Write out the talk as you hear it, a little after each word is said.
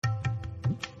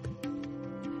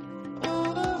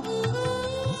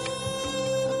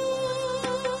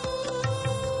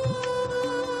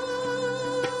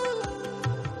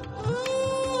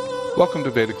Welcome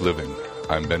to Vedic Living.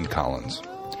 I'm Ben Collins.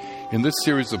 In this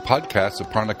series of podcasts,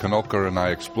 Aparna Kanolkar and I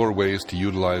explore ways to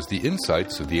utilize the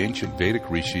insights of the ancient Vedic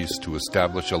rishis to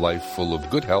establish a life full of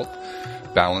good health,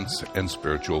 balance, and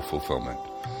spiritual fulfillment.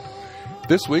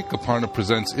 This week, Aparna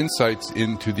presents insights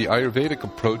into the Ayurvedic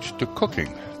approach to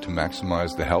cooking to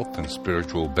maximize the health and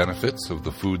spiritual benefits of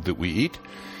the food that we eat.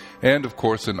 And, of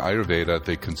course, in Ayurveda,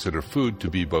 they consider food to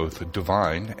be both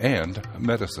divine and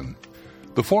medicine.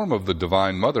 The form of the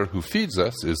Divine Mother who feeds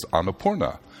us is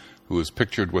Annapurna, who is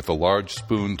pictured with a large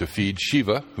spoon to feed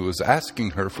Shiva, who is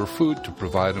asking her for food to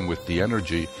provide him with the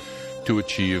energy to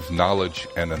achieve knowledge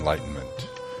and enlightenment.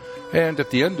 And at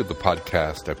the end of the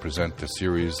podcast, I present a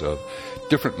series of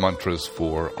different mantras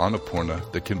for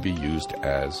Annapurna that can be used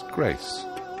as grace.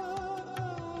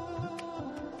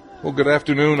 Well, good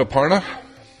afternoon, Aparna.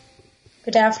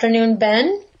 Good afternoon,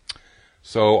 Ben.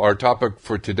 So our topic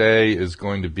for today is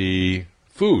going to be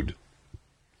food.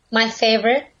 My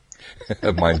favorite.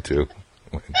 Mine too.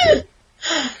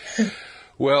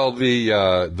 Well,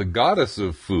 the goddess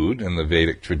of food in the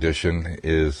Vedic tradition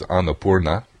is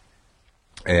Annapurna,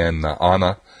 and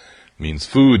Anna means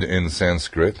food in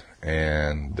Sanskrit,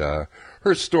 and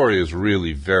her story is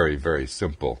really very, very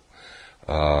simple.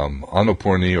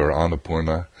 Annapurni or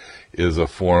Annapurna is a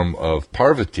form of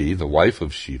Parvati, the wife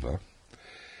of Shiva,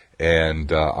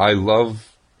 and I love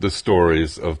the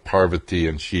stories of Parvati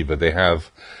and Shiva. They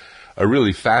have a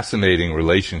really fascinating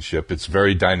relationship. It's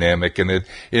very dynamic, and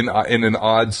in an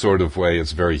odd sort of way,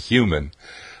 it's very human,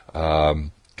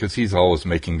 because he's always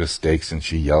making mistakes, and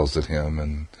she yells at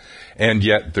him, and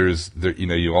yet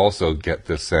you also get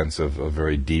this sense of a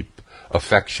very deep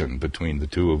affection between the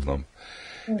two of them,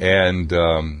 and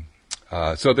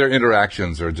so their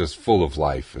interactions are just full of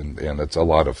life, and it's a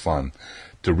lot of fun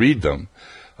to read them.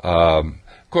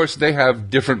 Of course, they have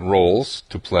different roles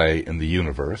to play in the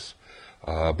universe,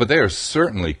 but they are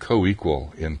certainly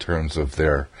co-equal in terms of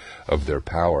their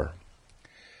power.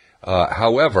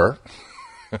 However,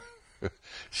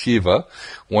 Shiva,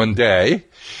 one day,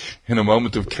 in a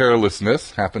moment of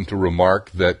carelessness, happened to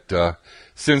remark that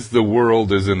since the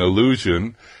world is an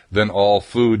illusion, then all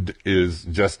food is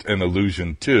just an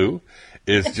illusion too.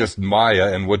 It's just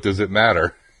Maya, and what does it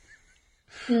matter?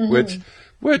 Mm-hmm. Which,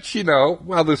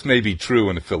 while this may be true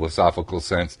in a philosophical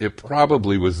sense, it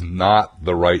probably was not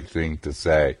the right thing to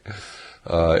say.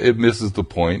 It misses the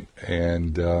point,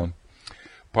 and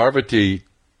Parvati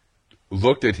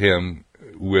looked at him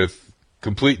with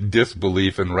complete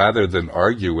disbelief, and rather than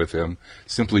argue with him,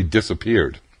 simply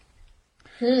disappeared.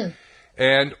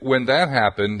 And when that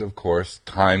happened, of course,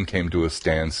 time came to a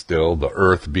standstill. The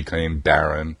earth became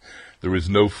barren. There was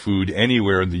no food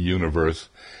anywhere in the universe.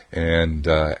 And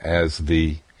as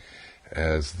the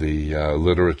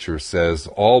literature says,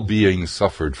 all beings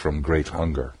suffered from great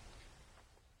hunger.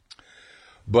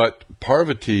 But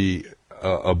Parvati,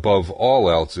 above all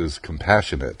else, is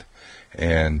compassionate,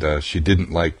 and she didn't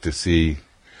like to see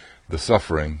the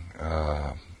suffering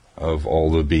of all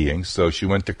the beings. So she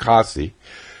went to Kasi,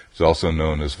 it's also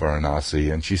known as Varanasi,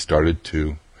 and she started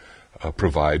to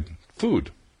provide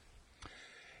food.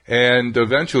 And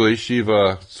eventually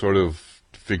Shiva sort of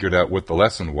figured out what the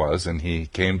lesson was, and he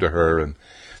came to her and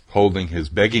holding his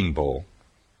begging bowl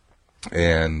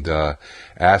and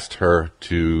asked her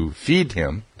to feed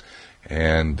him.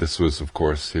 And this was, of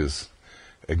course, his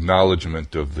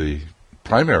acknowledgement of the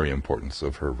primary importance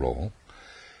of her role.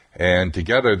 And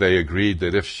together they agreed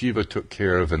that if Shiva took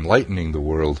care of enlightening the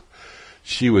world,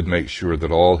 she would make sure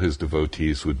that all his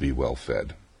devotees would be well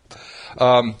fed.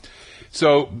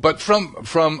 But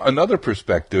from another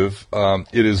perspective,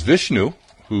 it is Vishnu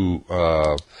who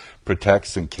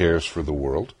protects and cares for the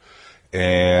world,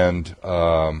 and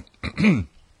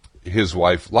his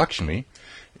wife Lakshmi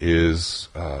is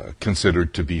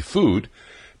considered to be food,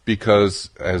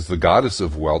 because as the goddess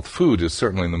of wealth, food is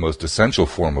certainly the most essential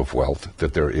form of wealth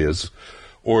that there is,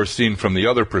 or seen from the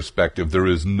other perspective, there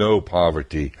is no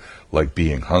poverty like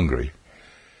being hungry.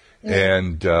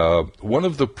 And one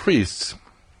of the priests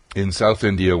in South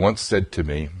India once said to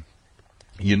me,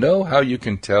 "You know how you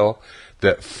can tell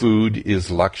that food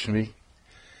is Lakshmi?" He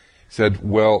said,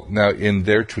 well, now in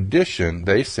their tradition,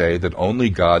 they say that only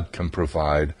God can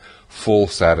provide full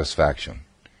satisfaction.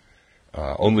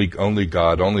 Only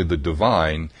God, only the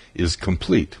divine is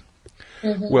complete.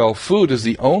 Mm-hmm. Well, food is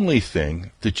the only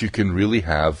thing that you can really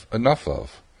have enough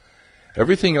of.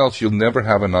 Everything else you'll never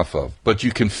have enough of, but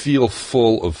you can feel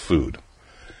full of food.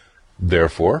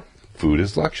 Therefore, food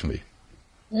is Lakshmi.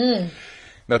 And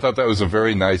I thought that was a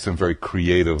very nice and very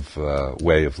creative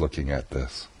way of looking at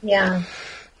this. Yeah.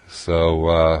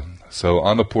 So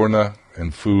Annapurna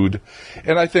and food,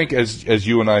 and I think as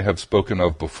you and I have spoken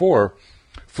of before,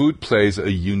 food plays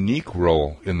a unique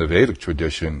role in the Vedic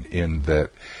tradition in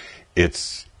that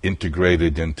it's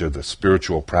integrated into the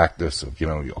spiritual practice of,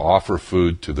 you offer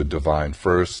food to the divine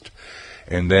first,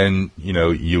 and then,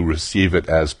 you receive it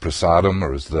as prasadam,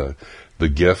 or as the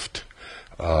gift,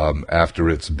 after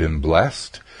it's been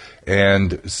blessed.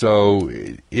 And so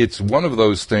it's one of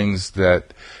those things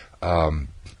that,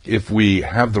 if we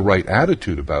have the right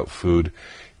attitude about food,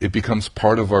 it becomes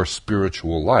part of our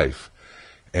spiritual life.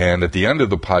 And at the end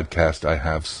of the podcast, I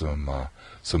have some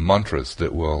mantras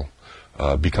that will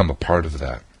become a part of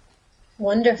that.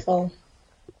 Wonderful.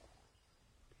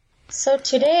 So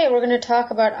today we're going to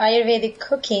talk about Ayurvedic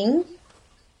cooking.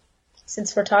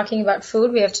 Since we're talking about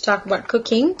food, we have to talk about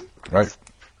cooking. Right.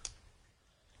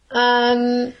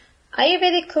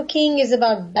 Ayurvedic cooking is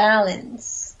about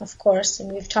balance, of course, and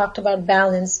we've talked about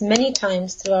balance many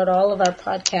times throughout all of our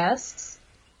podcasts.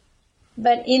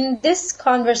 But in this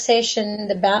conversation,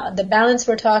 the balance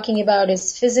we're talking about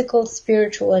is physical,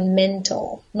 spiritual, and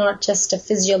mental, not just a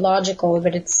physiological,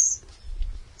 but it's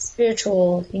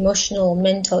spiritual, emotional,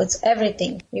 mental. It's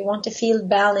everything. We want to feel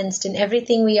balanced in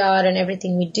everything we are and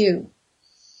everything we do.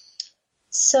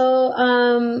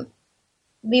 So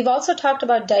we've also talked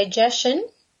about digestion.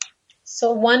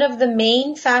 So one of the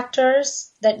main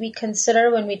factors that we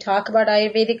consider when we talk about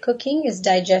Ayurvedic cooking is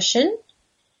digestion.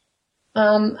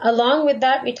 Along with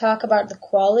that, we talk about the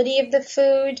quality of the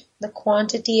food, the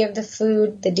quantity of the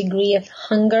food, the degree of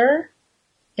hunger,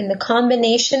 and the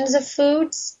combinations of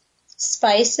foods,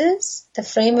 spices, the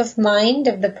frame of mind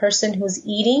of the person who's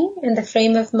eating, and the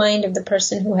frame of mind of the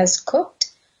person who has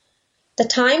cooked. The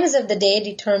times of the day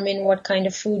determine what kind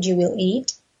of food you will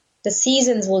eat. The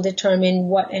seasons will determine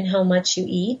what and how much you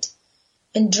eat.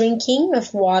 And drinking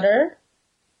of water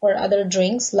or other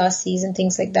drinks, lassis and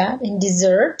things like that, and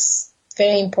desserts,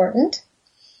 very important.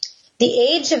 The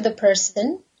age of the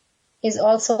person is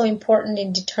also important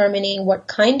in determining what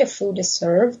kind of food is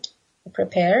served or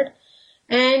prepared,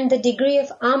 and the degree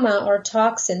of ama or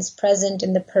toxins present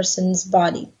in the person's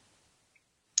body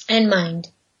and mind.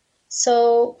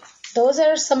 So those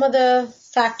are some of the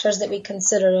factors that we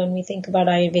consider when we think about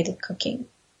Ayurvedic cooking.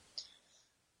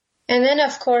 And then,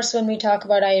 of course, when we talk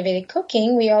about Ayurvedic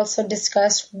cooking, we also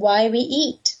discuss why we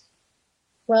eat.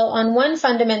 Well, on one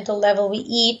fundamental level, we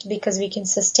eat because we can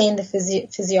sustain the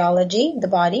physiology, the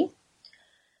body.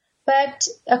 But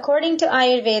according to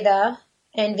Ayurveda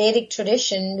and Vedic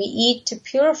tradition, we eat to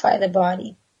purify the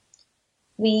body.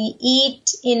 We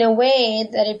eat in a way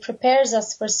that it prepares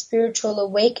us for spiritual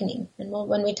awakening. And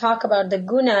when we talk about the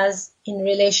gunas in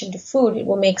relation to food, it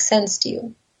will make sense to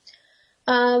you.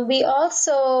 We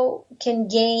also can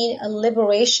gain a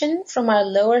liberation from our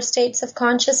lower states of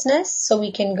consciousness, so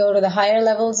we can go to the higher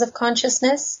levels of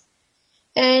consciousness.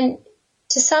 And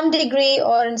to some degree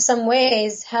or in some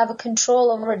ways have a control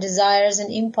over desires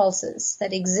and impulses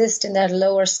that exist in that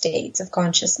lower states of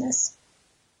consciousness.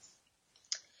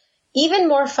 Even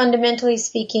more fundamentally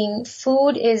speaking,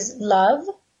 food is love.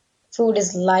 Food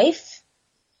is life.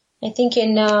 I think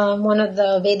in one of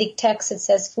the Vedic texts it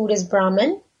says food is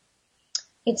Brahman.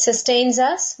 It sustains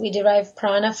us. We derive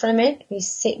prana from it.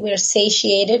 We are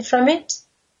satiated from it.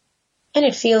 And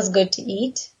it feels good to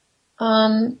eat.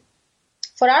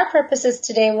 For our purposes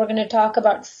today, we're going to talk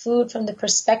about food from the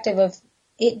perspective of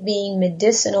it being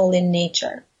medicinal in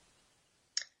nature.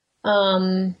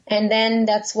 And then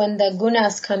that's when the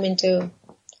gunas come into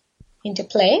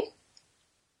play.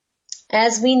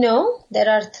 As we know, there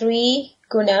are 3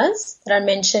 gunas that are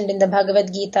mentioned in the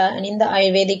Bhagavad Gita and in the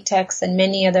Ayurvedic texts and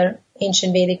many other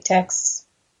ancient Vedic texts.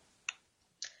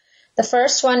 The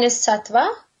first one is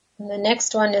sattva, and the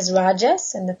next one is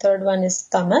rajas, and the third one is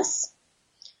tamas.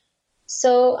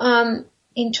 So,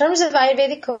 in terms of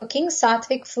Ayurvedic cooking,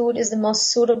 sattvic food is the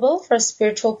most suitable for a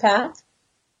spiritual path.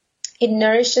 It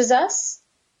nourishes us,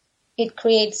 it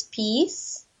creates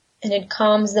peace, and it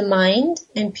calms the mind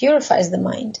and purifies the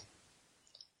mind.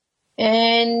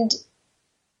 And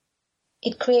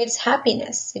it creates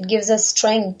happiness. It gives us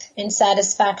strength and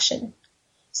satisfaction.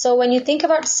 So when you think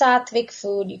about sattvic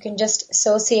food, you can just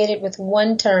associate it with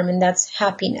one term, and that's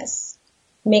happiness.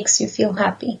 It makes you feel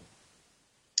happy.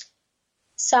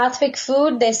 Sattvic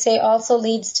food, they say, also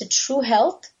leads to true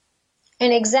health.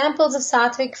 And examples of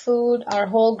sattvic food are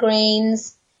whole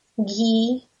grains,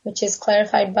 ghee, which is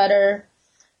clarified butter,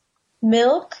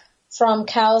 milk from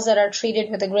cows that are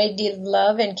treated with a great deal of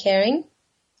love and caring,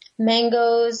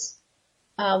 mangoes,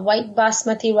 white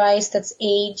basmati rice that's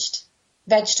aged,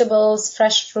 vegetables,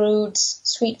 fresh fruits,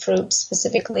 sweet fruits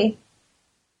specifically,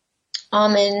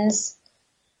 almonds,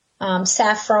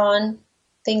 saffron,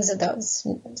 things of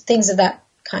that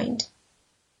kind.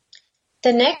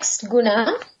 The next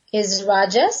guna is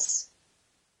rajas,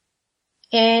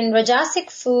 and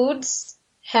rajasic foods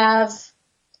have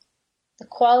the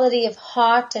quality of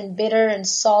hot and bitter and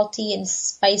salty and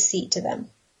spicy to them.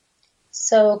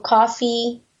 So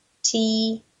coffee,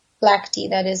 tea, black tea,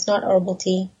 that is not herbal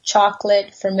tea,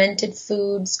 chocolate, fermented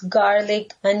foods,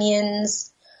 garlic,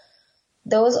 onions,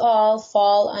 those all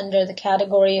fall under the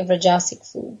category of rajasic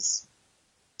foods.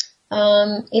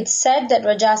 It's said that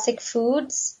rajasic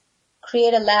foods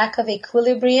create a lack of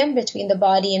equilibrium between the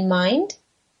body and mind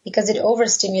because it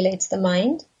overstimulates the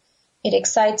mind. It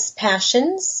excites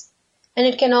passions, and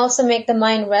it can also make the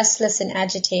mind restless and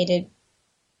agitated.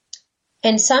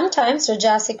 And sometimes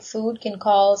rajasic food can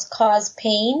cause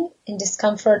pain and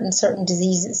discomfort and certain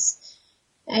diseases.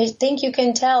 I think you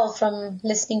can tell from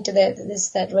listening to this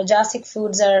that rajasic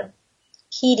foods are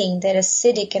heating, they're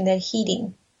acidic and they're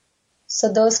heating.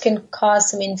 So those can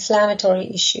cause some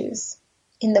inflammatory issues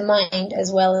in the mind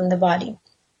as well in the body.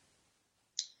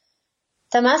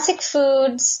 Tamasic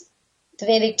foods, the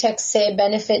Vedic texts say,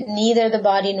 benefit neither the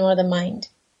body nor the mind.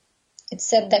 It's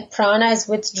said that prana is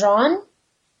withdrawn.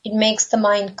 It makes the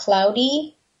mind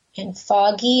cloudy and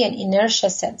foggy, and inertia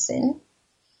sets in.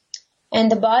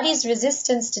 And the body's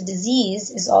resistance to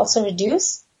disease is also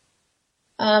reduced.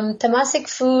 Tamasic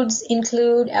foods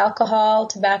include alcohol,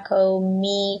 tobacco,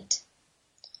 meat,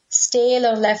 stale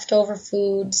or leftover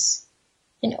foods.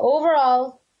 And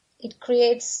overall, it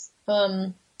creates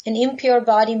an impure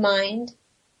body-mind,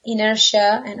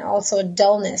 inertia, and also a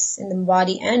dullness in the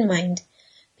body and mind.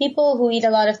 People who eat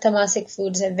a lot of tamasic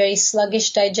foods have very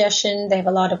sluggish digestion. They have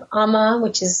a lot of ama,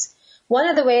 which is one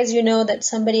of the ways you know that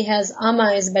somebody has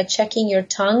ama is by checking your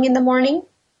tongue in the morning.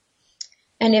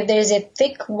 And if there's a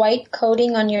thick white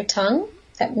coating on your tongue,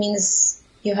 that means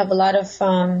you have a lot of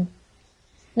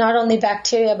not only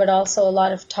bacteria but also a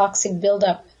lot of toxic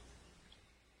buildup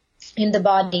in the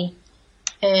body.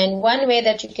 And one way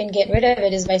that you can get rid of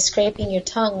it is by scraping your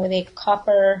tongue with a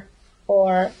copper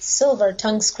or silver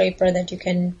tongue scraper that you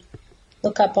can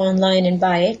look up online and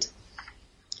buy it.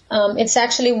 It's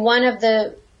actually one of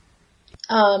the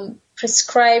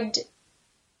prescribed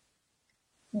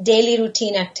daily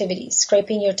routine activities,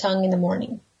 scraping your tongue in the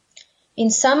morning. In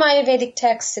some Ayurvedic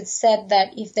texts, it's said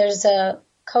that if there's a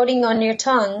coating on your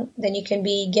tongue, then you can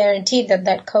be guaranteed that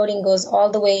that coating goes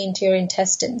all the way into your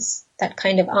intestines, that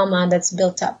kind of ama that's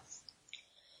built up.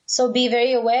 So be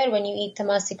very aware when you eat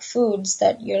tamasic foods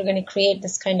that you're going to create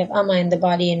this kind of ama in the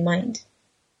body and mind.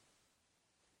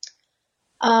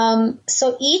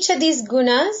 So each of these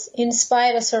gunas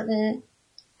inspire a certain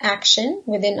action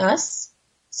within us.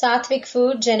 Sattvic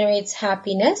food generates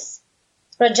happiness.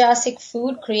 Rajasic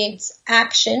food creates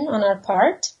action on our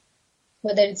part,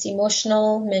 whether it's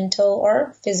emotional, mental,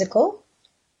 or physical.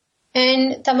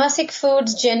 And tamasic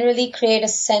foods generally create a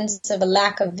sense of a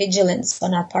lack of vigilance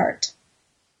on our part.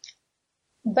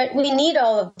 But we need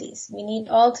all of these. We need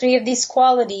all three of these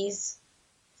qualities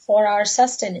for our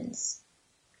sustenance.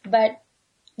 But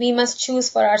we must choose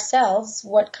for ourselves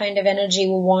what kind of energy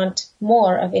we want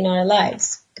more of in our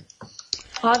lives.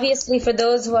 Obviously, for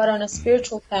those who are on a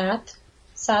spiritual path,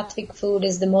 sattvic food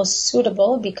is the most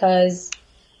suitable because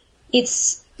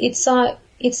it's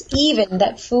even.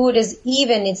 That food is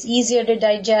even. It's easier to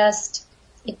digest.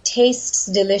 It tastes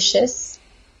delicious.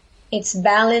 It's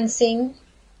balancing.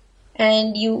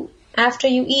 And after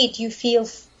you eat, you feel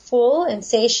full and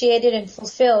satiated and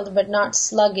fulfilled, but not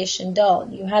sluggish and dull.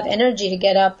 You have energy to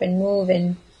get up and move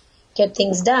and get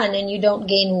things done, and you don't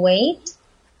gain weight.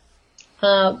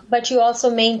 But you also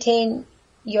maintain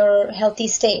your healthy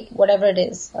state, whatever it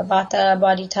is, a vata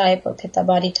body type or pitta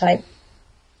body type.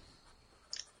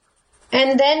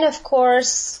 And then, of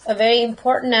course, a very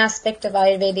important aspect of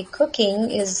Ayurvedic cooking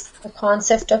is the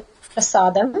concept of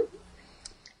prasadam.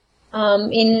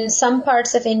 In some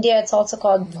parts of India, it's also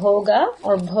called bhoga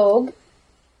or bhog.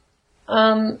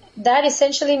 That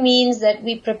essentially means that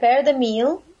we prepare the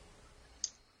meal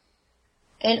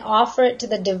and offer it to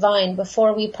the divine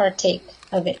before we partake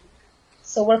of it.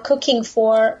 So we're cooking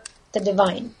for the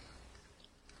divine.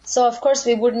 So of course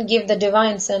we wouldn't give the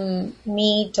divine some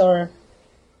meat or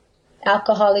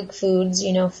alcoholic foods,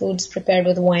 foods prepared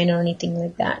with wine or anything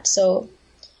like that. So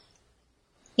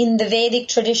in the Vedic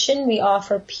tradition, we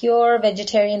offer pure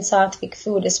vegetarian sattvic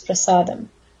food as prasadam.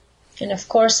 And of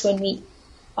course, when we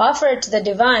offer it to the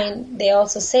divine, they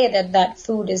also say that that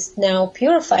food is now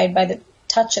purified by the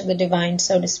touch of the divine,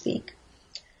 so to speak.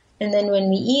 And then when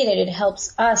we eat it, it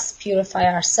helps us purify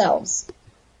ourselves.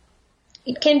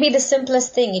 It can be the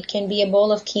simplest thing. It can be a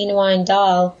bowl of quinoa and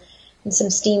dal and some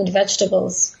steamed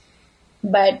vegetables.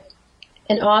 but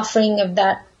an offering of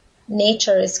that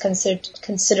nature is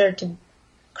considered to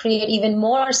create even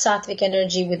more sattvic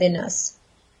energy within us.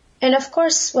 And of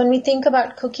course, when we think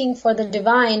about cooking for the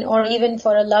divine or even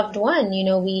for a loved one,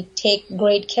 we take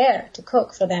great care to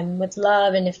cook for them with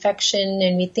love and affection,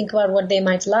 and we think about what they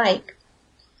might like.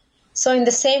 So in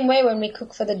the same way, when we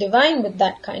cook for the divine with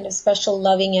that kind of special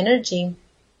loving energy,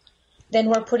 then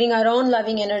we're putting our own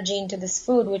loving energy into this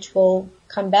food, which will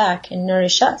come back and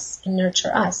nourish us and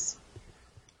nurture us.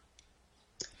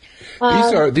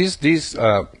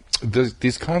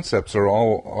 These concepts are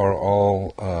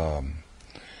all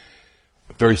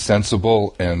very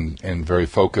sensible and very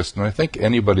focused, and I think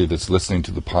anybody that's listening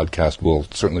to the podcast will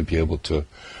certainly be able to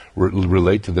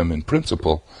relate to them in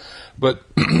principle. But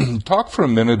talk for a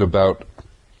minute about,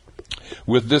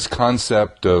 with this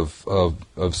concept of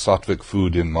sattvic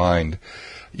food in mind,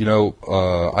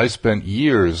 I spent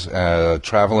years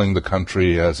traveling the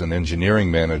country as an engineering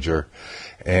manager,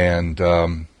 and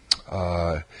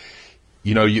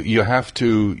you have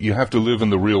to live in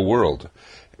the real world,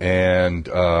 and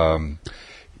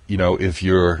if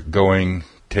you're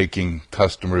taking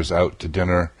customers out to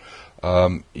dinner,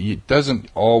 it's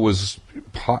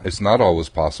not always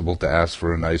possible to ask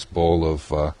for a nice bowl of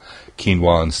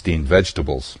quinoa and steamed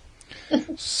vegetables.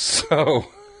 So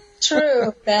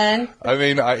true, Ben. I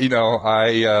mean, I'm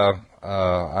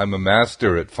a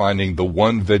master at finding the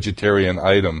one vegetarian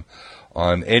item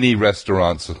on any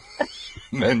restaurant's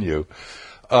menu.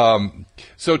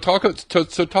 So talk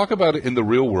about it in the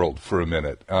real world for a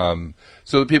minute,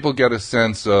 so that people get a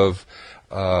sense of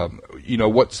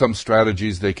what some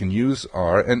strategies they can use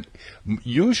are. And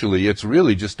usually it's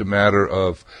really just a matter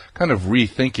of kind of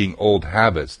rethinking old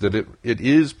habits, that it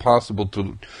is possible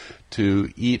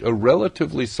to eat a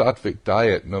relatively sattvic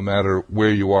diet no matter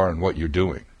where you are and what you're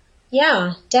doing.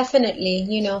 Yeah, definitely.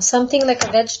 Something like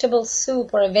a vegetable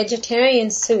soup or a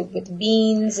vegetarian soup with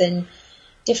beans and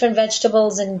different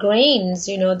vegetables and grains,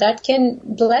 that can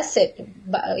bless it.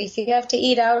 If you have to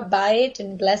eat out, buy it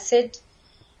and bless it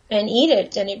and eat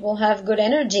it, and it will have good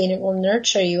energy and it will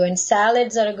nurture you. And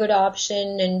salads are a good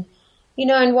option, and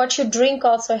and what you drink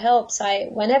also helps.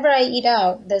 Whenever I eat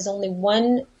out, there's only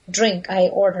one drink I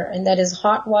order, and that is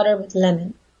hot water with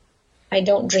lemon. I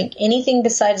don't drink anything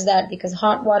besides that, because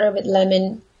hot water with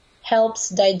lemon helps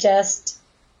digest,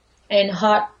 and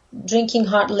drinking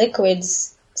hot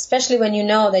liquids, especially when you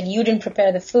know that you didn't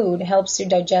prepare the food, helps you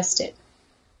digest it.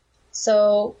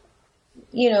 So,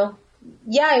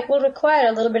 it will require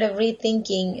a little bit of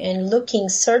rethinking and looking,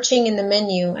 searching in the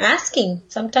menu, asking.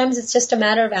 Sometimes it's just a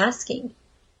matter of asking.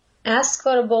 Ask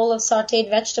for a bowl of sautéed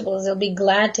vegetables. They'll be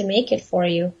glad to make it for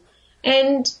you.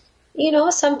 And,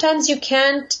 sometimes you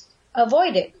can't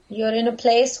avoid it. You're in a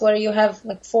place where you have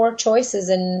like 4 choices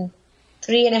and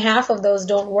 3.5 of those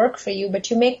don't work for you, but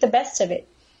you make the best of it.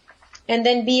 And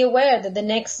then be aware that the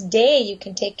next day you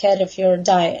can take care of your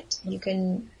diet. You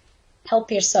can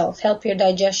help yourself, help your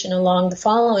digestion along the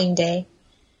following day.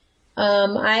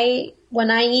 When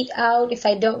I eat out, if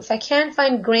I can't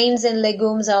find grains and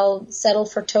legumes, I'll settle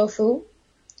for tofu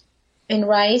and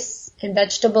rice and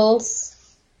vegetables.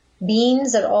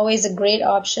 Beans are always a great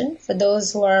option for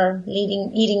those who are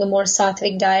eating a more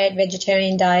sattvic diet,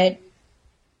 vegetarian diet.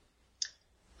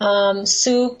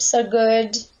 Soups are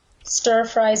good. Stir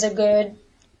fries are good.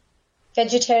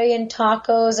 Vegetarian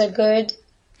tacos are good.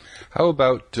 How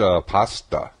about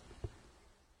pasta?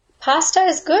 Pasta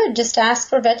is good. Just ask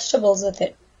for vegetables with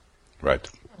it. Right.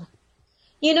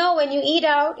 When you eat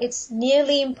out, it's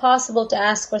nearly impossible to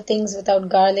ask for things without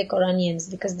garlic or onions,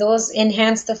 because those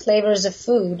enhance the flavors of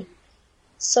food.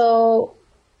 So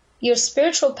your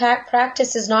spiritual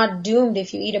practice is not doomed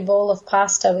if you eat a bowl of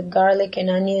pasta with garlic and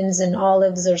onions and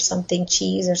olives or something,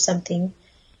 cheese or something.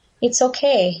 It's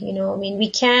okay.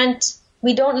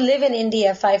 We don't live in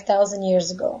India 5,000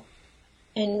 years ago.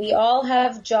 And we all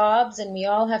have jobs and we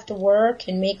all have to work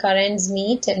and make our ends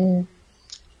meet. And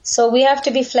so we have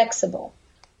to be flexible.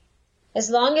 As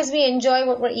long as we enjoy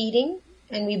what we're eating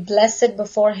and we bless it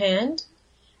beforehand.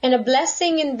 And a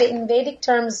blessing in Vedic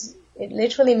terms, it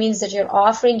literally means that you're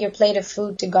offering your plate of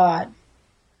food to God.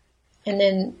 And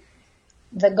then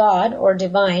the God or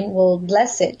divine will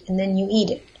bless it and then you eat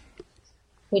it,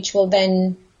 which will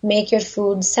then make your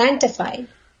food sanctified.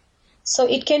 So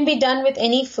it can be done with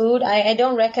any food. I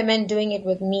don't recommend doing it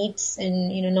with meats and,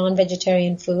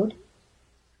 non-vegetarian food.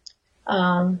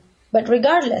 But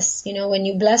regardless, when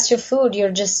you bless your food,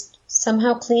 you're just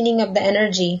somehow cleaning up the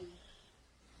energy.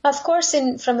 Of course,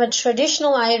 from a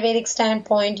traditional Ayurvedic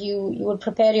standpoint, you would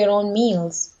prepare your own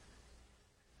meals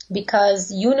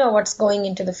because you know what's going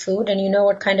into the food and you know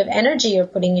what kind of energy you're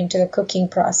putting into the cooking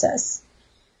process.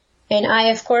 And I,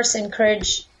 of course,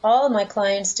 encourage all my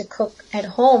clients to cook at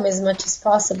home as much as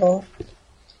possible,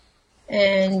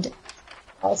 and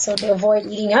also to avoid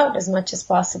eating out as much as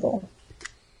possible.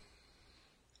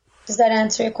 Does that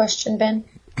answer your question, Ben?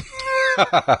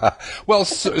 Well,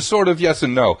 sort of yes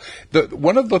and no.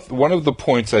 One of the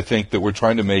points I think that we're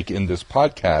trying to make in this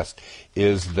podcast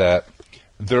is that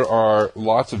there are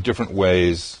lots of different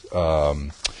ways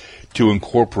to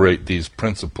incorporate these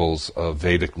principles of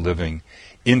Vedic living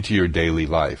into your daily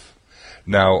life.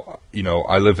 Now,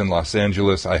 I live in Los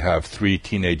Angeles. I have 3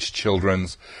 teenage children.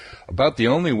 About the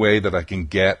only way that I can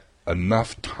get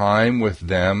enough time with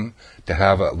them to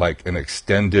have an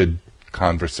extended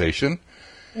conversation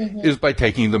is by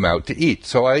taking them out to eat.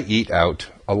 So I eat out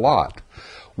a lot.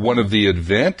 One of the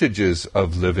advantages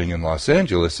of living in Los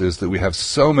Angeles is that we have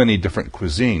so many different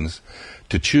cuisines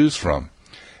to choose from.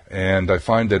 And I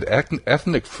find that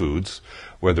ethnic foods,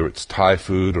 whether it's Thai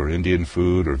food or Indian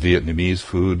food or Vietnamese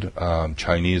food,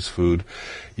 Chinese food,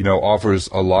 offers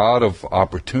a lot of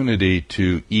opportunity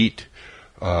to eat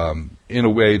in a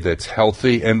way that's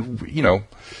healthy and,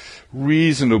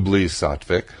 reasonably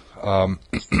sattvic.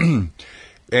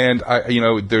 And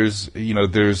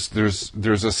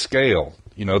there's a scale.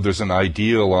 There's an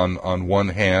ideal on one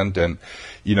hand, and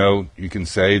you can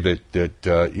say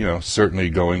that certainly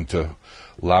going to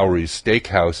Lowry's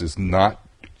Steakhouse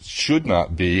should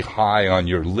not be high on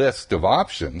your list of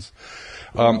options.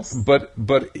 But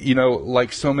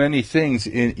like so many things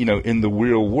in the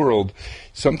real world,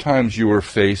 sometimes you are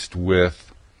faced with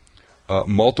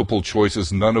multiple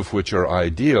choices, none of which are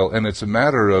ideal, and it's a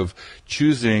matter of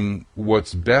choosing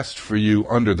what's best for you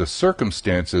under the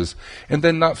circumstances and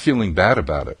then not feeling bad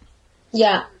about it.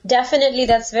 Yeah, definitely.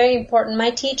 That's very important.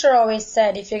 My teacher always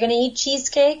said, if you're going to eat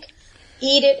cheesecake,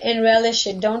 eat it and relish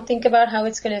it. Don't think about how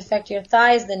it's going to affect your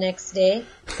thighs the next day,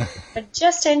 but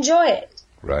just enjoy it.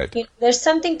 Right. There's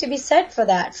something to be said for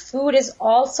that. Food is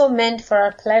also meant for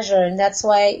our pleasure, and that's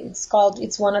why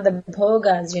it's one of the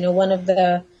bhogas, one of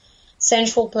the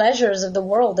sensual pleasures of the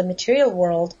world, the material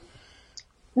world.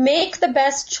 Make the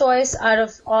best choice out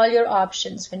of all your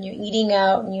options. When you're eating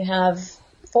out and you have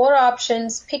 4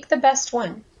 options, pick the best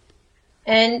one.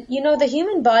 And, the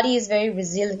human body is very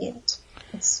resilient.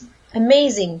 It's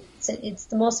amazing. It's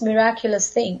the most miraculous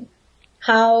thing,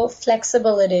 how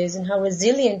flexible it is and how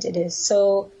resilient it is.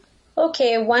 So,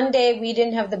 okay, one day we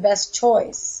didn't have the best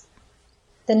choice.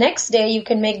 The next day you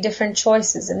can make different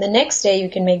choices, and the next day you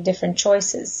can make different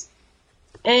choices.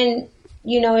 And,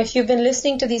 if you've been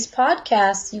listening to these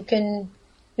podcasts,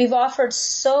 we've offered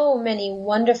so many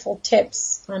wonderful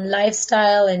tips on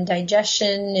lifestyle and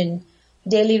digestion and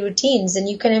daily routines, and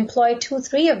you can employ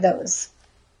 2-3 of those,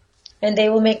 and they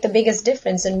will make the biggest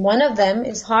difference. And one of them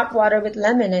is hot water with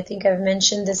lemon. I think I've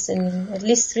mentioned this in at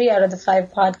least 3 out of the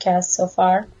 5 podcasts so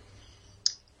far.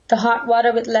 The hot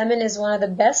water with lemon is one of the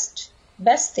best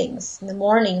things in the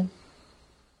morning.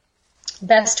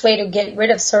 Best way to get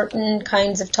rid of certain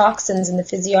kinds of toxins in the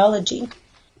physiology.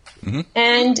 Mm-hmm.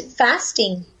 And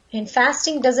fasting. And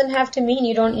fasting doesn't have to mean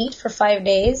you don't eat for 5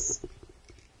 days.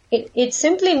 It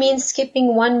simply means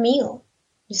skipping one meal.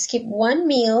 You skip one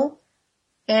meal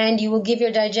and you will give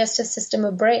your digestive system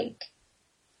a break.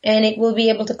 And it will be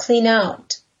able to clean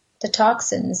out the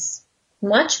toxins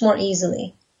much more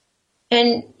easily.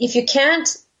 And if you can't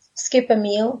skip a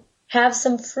meal, have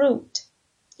some fruit.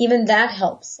 Even that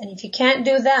helps. And if you can't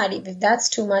do that, if that's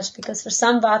too much, because for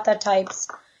some Vata types,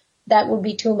 that would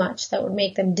be too much. That would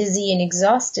make them dizzy and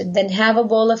exhausted. Then have a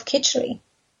bowl of khichdi.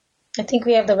 I think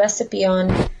we have the recipe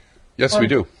on. Yes, we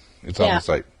do. It's on the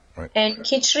site. Right. And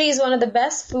khichdi is one of the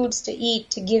best foods to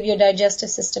eat to give your digestive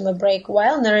system a break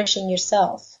while nourishing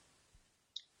yourself.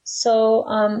 So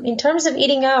in terms of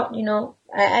eating out,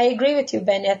 I agree with you,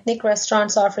 Ben. Ethnic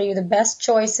restaurants offer you the best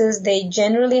choices. They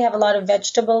generally have a lot of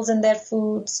vegetables in their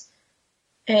foods.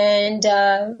 And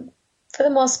for the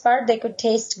most part, they could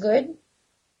taste good.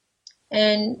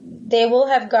 And they will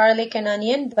have garlic and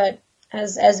onion, but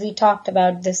as we talked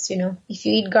about this, if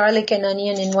you eat garlic and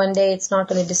onion in one day, it's not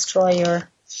going to destroy your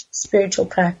spiritual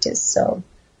practice. So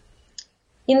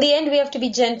in the end, we have to be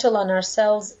gentle on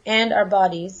ourselves and our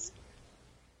bodies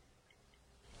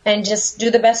and just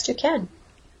do the best you can.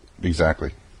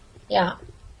 Exactly. Yeah.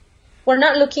 We're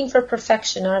not looking for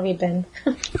perfection, are we, Ben?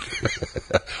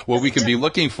 Well, we can be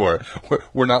looking for it.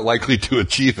 We're not likely to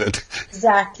achieve it.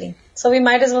 Exactly. So we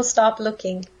might as well stop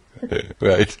looking.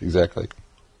 Right, exactly.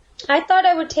 I thought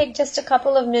I would take just a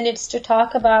couple of minutes to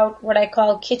talk about what I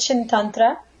call kitchen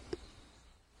tantra.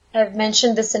 I've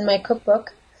mentioned this in my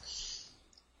cookbook.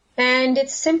 And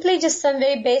it's simply just some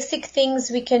very basic things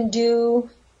we can do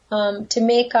to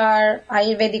make our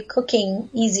Ayurvedic cooking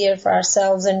easier for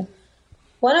ourselves. And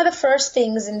one of the first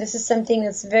things, and this is something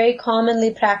that's very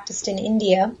commonly practiced in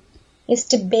India, is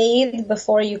to bathe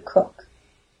before you cook.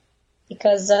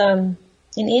 Because in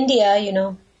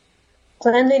India,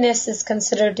 cleanliness is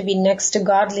considered to be next to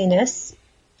godliness.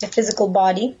 The physical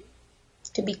body,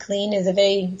 to be clean,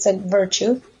 it's a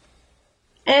virtue.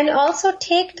 And also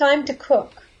take time to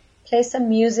cook. Play some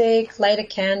music, light a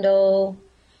candle.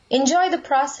 Enjoy the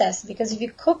process, because if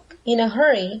you cook in a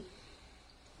hurry,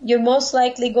 you're most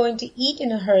likely going to eat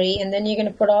in a hurry, and then you're going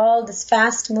to put all this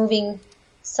fast-moving,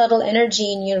 subtle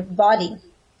energy in your body,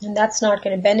 and that's not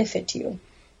going to benefit you.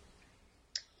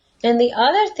 And the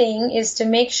other thing is to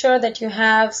make sure that you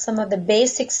have some of the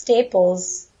basic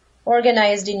staples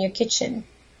organized in your kitchen,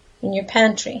 in your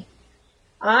pantry.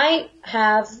 I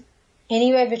have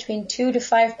anywhere between 2 to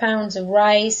 5 pounds of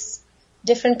rice,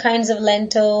 different kinds of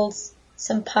lentils,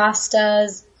 some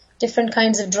pastas, different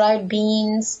kinds of dried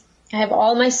beans. I have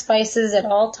all my spices at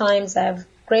all times. I have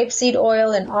grapeseed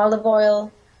oil and olive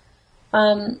oil.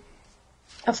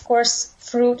 Of course,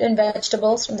 fruit and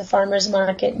vegetables from the farmer's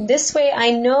market. And this way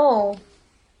I know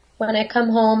when I come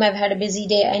home, I've had a busy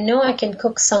day, I know I can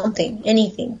cook something,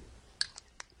 anything.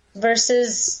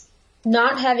 Versus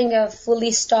not having a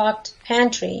fully stocked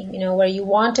pantry, where you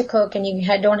want to cook and you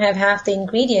don't have half the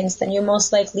ingredients, then you're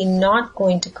most likely not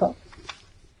going to cook.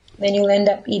 Then you'll end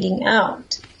up eating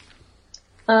out.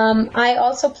 I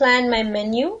also plan my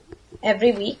menu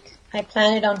every week. I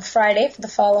plan it on Friday for the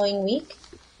following week.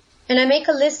 And I make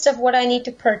a list of what I need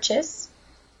to purchase.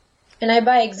 And I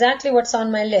buy exactly what's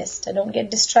on my list. I don't get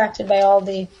distracted by all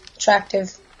the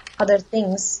attractive other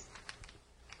things.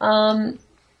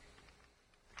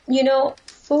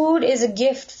 Food is a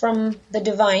gift from the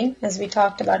divine, as we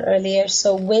talked about earlier.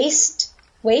 So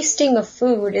wasting of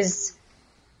food is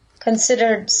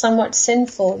considered somewhat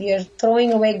sinful. You're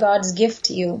throwing away God's gift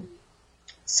to you.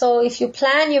 So if you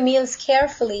plan your meals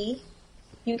carefully,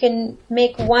 you can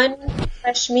make one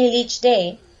fresh meal each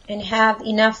day and have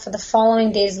enough for the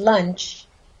following day's lunch.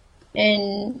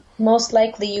 And most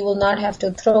likely you will not have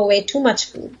to throw away too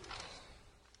much food.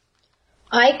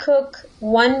 I cook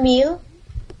one meal,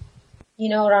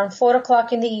 around 4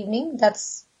 o'clock in the evening.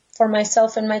 That's for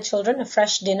myself and my children, a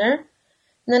fresh dinner.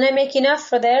 And then I make enough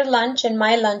for their lunch and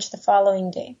my lunch the following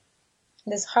day.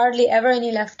 There's hardly ever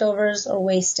any leftovers or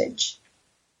wastage.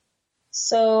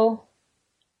 So,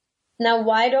 now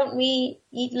why don't we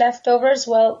eat leftovers?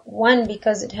 Well, one,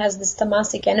 because it has this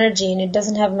tamasic energy and it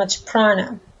doesn't have much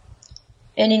prana.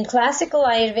 And in classical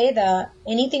Ayurveda,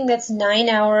 anything that's 9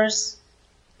 hours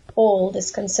old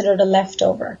is considered a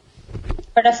leftover.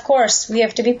 But of course, we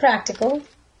have to be practical.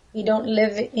 We don't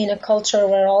live in a culture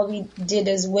where all we did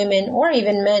as women or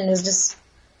even men was just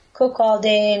cook all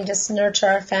day and just nurture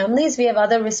our families. We have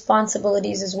other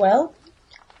responsibilities as well.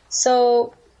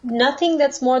 So nothing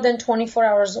that's more than 24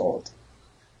 hours old.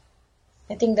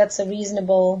 I think that's a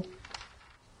reasonable.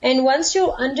 And once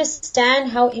you understand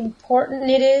how important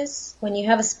it is when you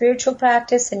have a spiritual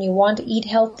practice and you want to eat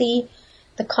healthy,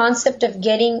 the concept of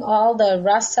getting all the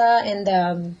rasa and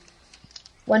the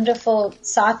wonderful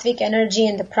sattvic energy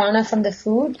and the prana from the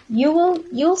food,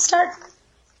 you'll start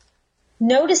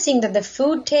noticing that the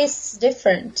food tastes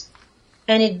different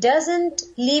and it doesn't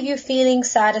leave you feeling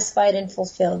satisfied and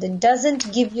fulfilled. It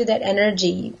doesn't give you that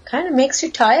energy. It kind of makes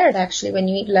you tired actually when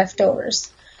you eat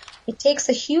leftovers. It takes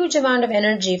a huge amount of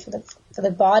energy for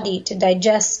the body to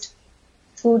digest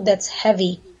food that's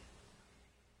heavy.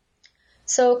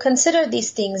 So consider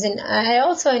these things, and I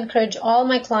also encourage all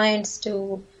my clients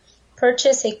to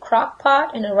purchase a crock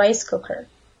pot and a rice cooker.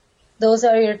 Those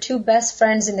are your two best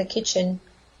friends in the kitchen.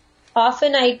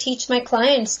 Often I teach my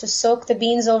clients to soak the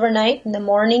beans overnight in the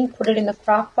morning, put it in the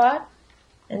crock pot,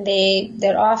 and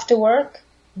they're off to work.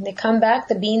 When they come back,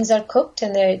 the beans are cooked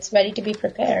and it's ready to be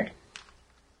prepared.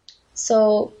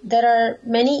 So there are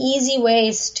many easy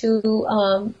ways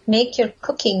to make your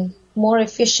cooking more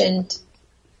efficient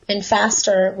and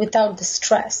faster without the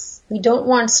stress. We don't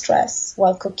want stress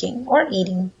while cooking or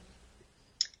eating.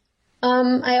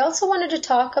 I also wanted to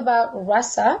talk about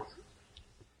rasa.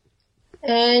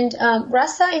 And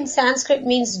rasa in Sanskrit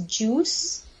means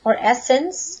juice or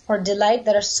essence or delight.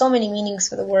 There are so many meanings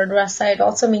for the word rasa. It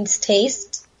also means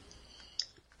taste.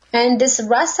 And this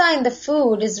rasa in the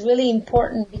food is really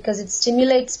important because it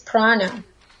stimulates prana,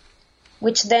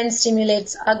 which then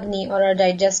stimulates agni or our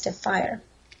digestive fire.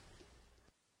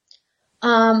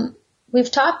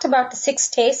 We've talked about the 6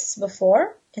 tastes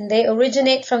before, and they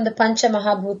originate from the Pancha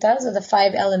Mahabhutas, or the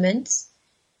 5 elements.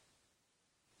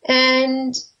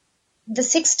 And the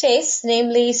 6 tastes,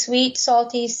 namely sweet,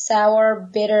 salty, sour,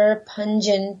 bitter,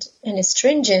 pungent, and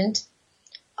astringent,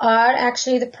 are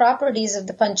actually the properties of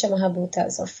the Pancha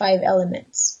Mahabhutas, or 5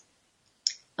 elements.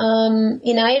 In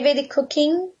Ayurvedic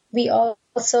cooking, we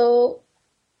also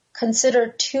consider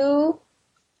 2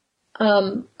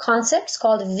 concepts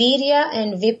called Virya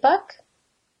and Vipak.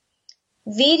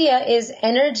 Virya is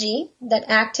energy that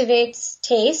activates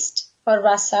taste or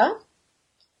rasa.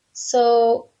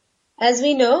 So, as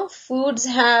we know, foods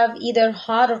have either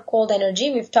hot or cold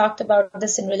energy. We've talked about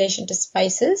this in relation to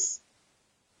spices.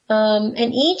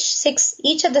 And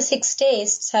each of the 6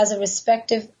 tastes has a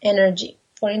respective energy.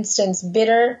 For instance,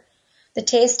 bitter, the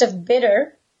taste of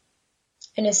bitter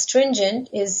and astringent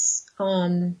is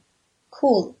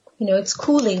cool. It's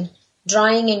cooling,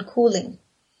 drying and cooling.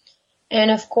 And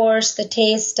of course, the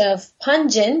taste of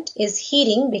pungent is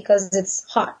heating because it's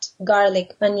hot.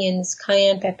 Garlic, onions,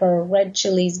 cayenne pepper, red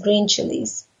chilies, green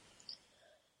chilies.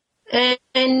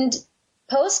 And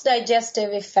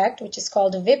post-digestive effect, which is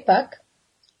called vipak,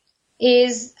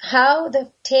 is how the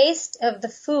taste of the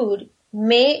food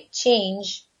may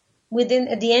change at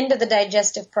the end of the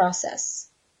digestive process.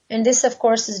 And this, of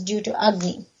course, is due to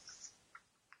Agni.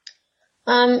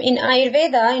 In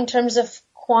Ayurveda, in terms of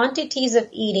quantities of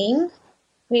eating,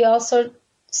 we also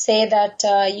say that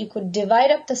you could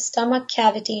divide up the stomach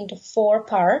cavity into 4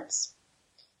 parts,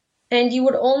 and you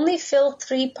would only fill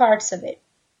 3 parts of it.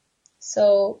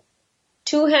 So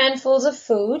 2 handfuls of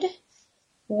food,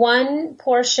 1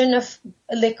 portion of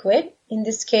a liquid, in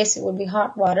this case it would be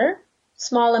hot water,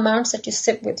 small amounts that you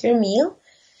sip with your meal,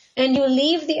 and you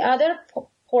leave the other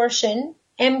portion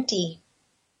empty.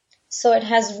 So it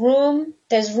has room,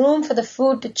 there's room for the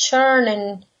food to churn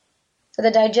and for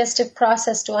the digestive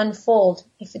process to unfold.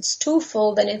 If it's too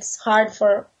full, then it's hard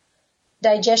for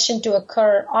digestion to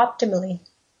occur optimally.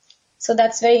 So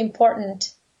that's very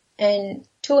important. And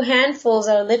 2 handfuls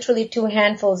are literally 2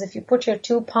 handfuls. If you put your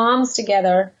 2 palms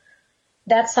together,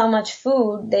 that's how much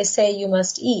food they say you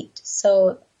must eat.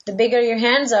 So the bigger your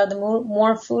hands are, the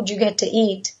more food you get to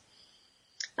eat.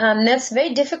 That's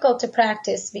very difficult to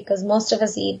practice because most of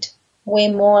us eat way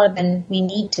more than we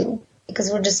need to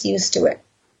because we're just used to it.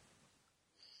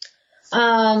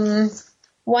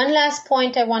 One last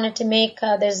point I wanted to make,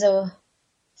 there's a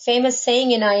famous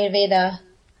saying in Ayurveda,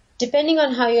 depending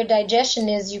on how your digestion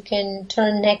is, you can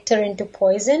turn nectar into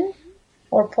poison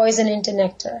or poison into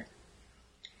nectar.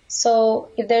 So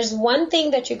if there's one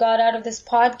thing that you got out of this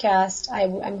podcast,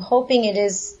 I'm hoping it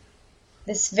is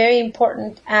this very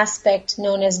important aspect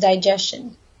known as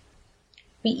digestion.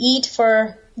 We eat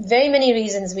for very many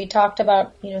reasons. We talked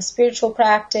about, spiritual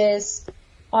practice,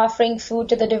 offering food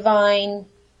to the divine,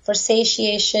 for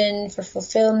satiation, for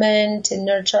fulfillment, to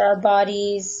nurture our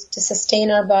bodies, to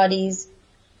sustain our bodies.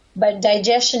 But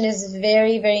digestion is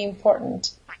very, very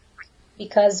important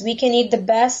because we can eat the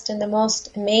best and the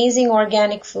most amazing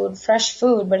organic food, fresh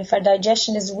food, but if our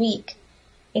digestion is weak,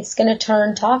 it's going to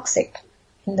turn toxic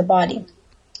in the body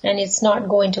and it's not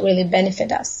going to really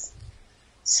benefit us.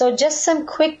 So just some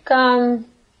quick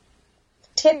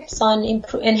tips on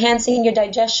enhancing your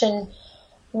digestion.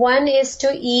 One is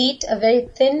to eat a very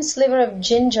thin sliver of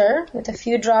ginger with a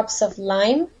few drops of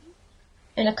lime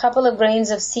and a couple of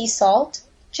grains of sea salt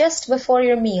just before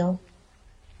your meal.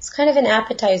 It's kind of an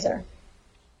appetizer.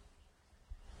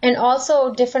 And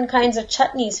also different kinds of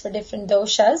chutneys for different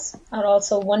doshas are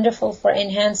also wonderful for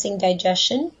enhancing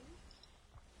digestion.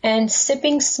 And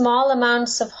sipping small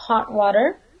amounts of hot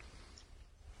water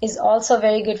is also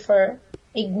very good for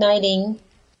igniting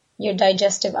your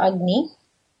digestive Agni.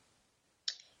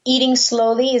 Eating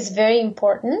slowly is very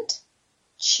important.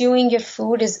 Chewing your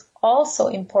food is also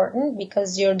important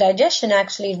because your digestion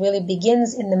actually really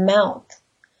begins in the mouth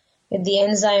with the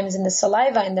enzymes in the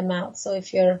saliva in the mouth. So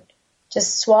if you're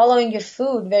just swallowing your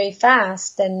food very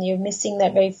fast, then you're missing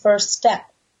that very first step.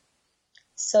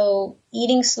 So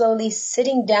eating slowly,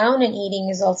 sitting down and eating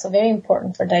is also very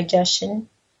important for digestion.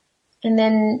 And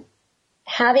then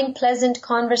having pleasant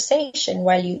conversation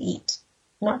while you eat.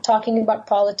 Not talking about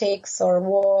politics or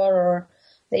war or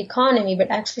the economy,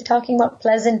 but actually talking about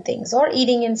pleasant things or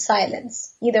eating in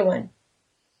silence, either one.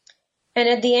 And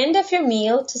at the end of your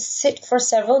meal, to sit for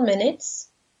several minutes,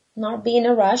 not be in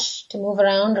a rush to move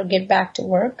around or get back to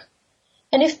work.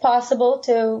 And if possible,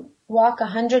 to walk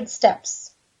 100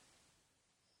 steps.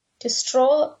 To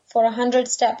stroll for 100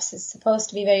 steps is supposed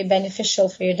to be very beneficial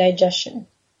for your digestion.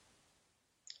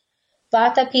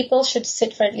 Vata people should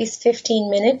sit for at least 15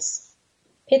 minutes.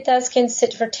 Pittas can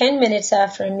sit for 10 minutes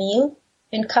after a meal,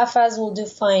 and Kaphas will do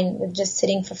fine with just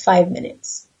sitting for 5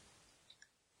 minutes.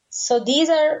 So these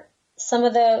are some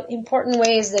of the important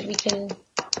ways that we can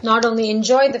not only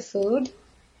enjoy the food,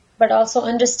 but also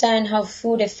understand how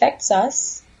food affects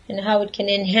us and how it can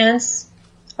enhance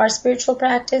our spiritual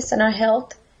practice and our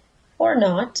health or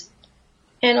not.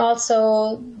 And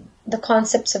also the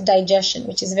concepts of digestion,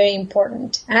 which is very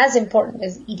important, as important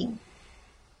as eating.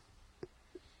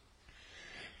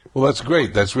 Well, that's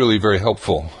great. That's really very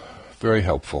helpful. Very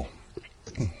helpful.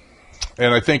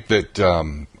 And I think that,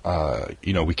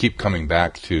 we keep coming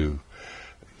back to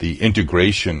the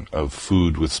integration of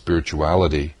food with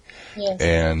spirituality. Yes.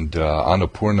 And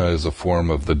Annapurna is a form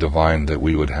of the divine that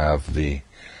we would have the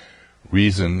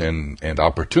reason and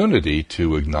opportunity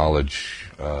to acknowledge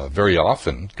very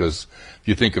often, because if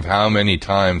you think of how many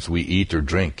times we eat or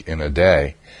drink in a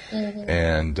day,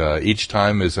 and each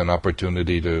time is an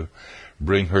opportunity to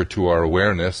bring her to our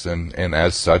awareness, and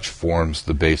as such forms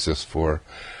the basis for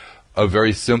a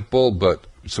very simple but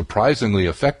surprisingly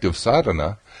effective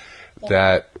sadhana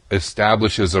that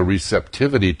establishes a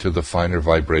receptivity to the finer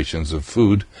vibrations of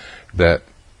food that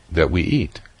we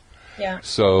eat. Yeah.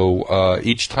 So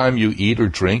each time you eat or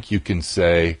drink, you can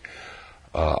say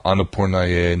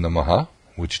Annapurnaye Namaha,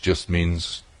 which just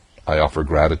means I offer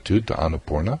gratitude to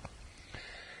Annapurna.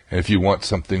 And if you want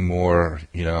something more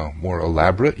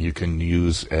elaborate, you can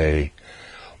use a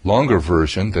longer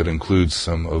version that includes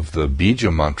some of the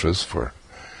bija mantras for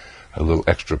a little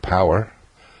extra power.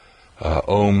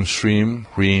 Om Shrim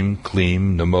Hrim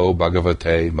Klim Namo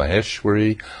Bhagavate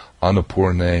Maheshwari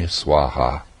Annapurne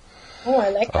Swaha. Oh, I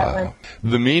like that one.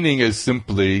 The meaning is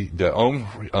simply the Om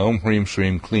Hrim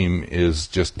Shrim Klim is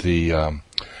just the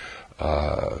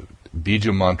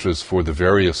bija mantras for the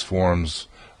various forms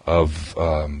of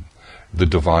the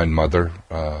Divine Mother,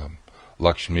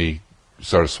 Lakshmi,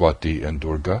 Saraswati, and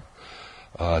Durga.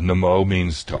 Namo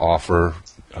means to offer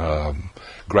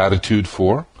gratitude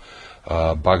for.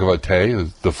 Bhagavate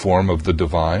is the form of the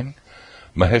divine.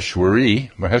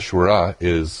 Maheshwara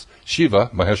is Shiva.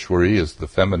 Maheshwari is the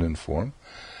feminine form.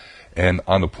 And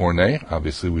Annapurne,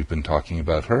 obviously we've been talking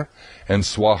about her. And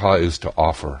Swaha is to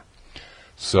offer.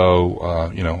 So,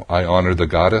 I honor the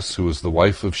goddess who is the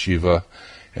wife of Shiva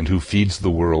and who feeds the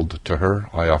world. To her,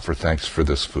 I offer thanks for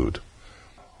this food.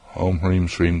 Om Hrim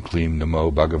Shrim Klim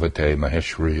Namo Bhagavate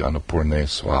Maheshwari Annapurne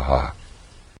Swaha.